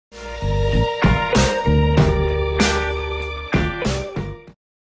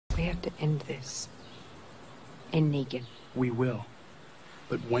have to end this. And Negan. We will.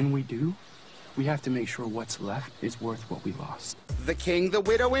 But when we do, we have to make sure what's left is worth what we lost. The King, the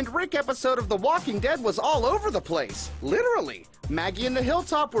Widow, and Rick episode of The Walking Dead was all over the place. Literally. Maggie and the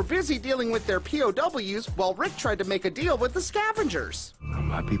Hilltop were busy dealing with their POWs while Rick tried to make a deal with the Scavengers.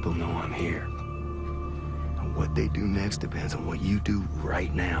 My people know I'm here. And what they do next depends on what you do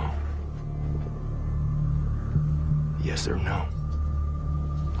right now. Yes or no?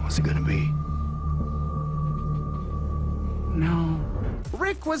 What's it gonna be? No.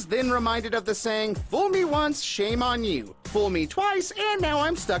 Rick was then reminded of the saying, "Fool me once, shame on you. Fool me twice, and now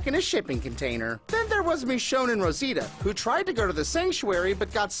I'm stuck in a shipping container." Then there was Michonne and Rosita, who tried to go to the sanctuary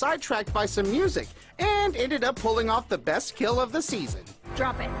but got sidetracked by some music and ended up pulling off the best kill of the season.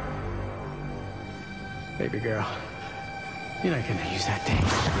 Drop it. Baby girl, you're not gonna use that thing.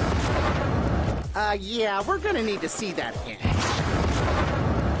 Yeah, we're gonna need to see that again.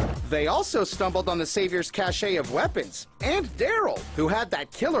 They also stumbled on the Savior's cache of weapons, and Daryl, who had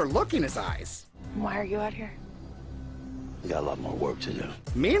that killer look in his eyes. Why are you out here? We got a lot more work to do.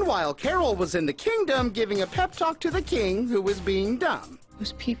 Meanwhile, Carol was in the kingdom giving a pep talk to the king, who was being dumb.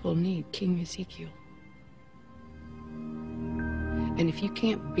 Those people need King Ezekiel. And if you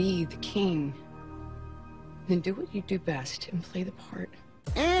can't be the king, then do what you do best and play the part.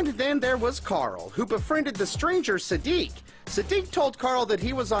 And then there was Carl, who befriended the stranger Siddiq. Siddiq told Carl that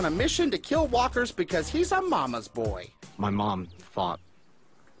he was on a mission to kill walkers because he's a mama's boy. My mom thought,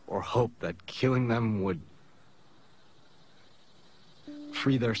 or hoped, that killing them would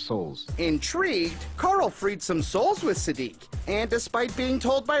free their souls. Intrigued, Carl freed some souls with Siddiq. And despite being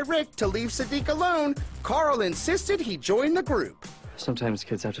told by Rick to leave Siddiq alone, Carl insisted he join the group. Sometimes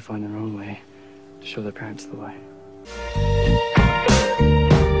kids have to find their own way to show their parents the way.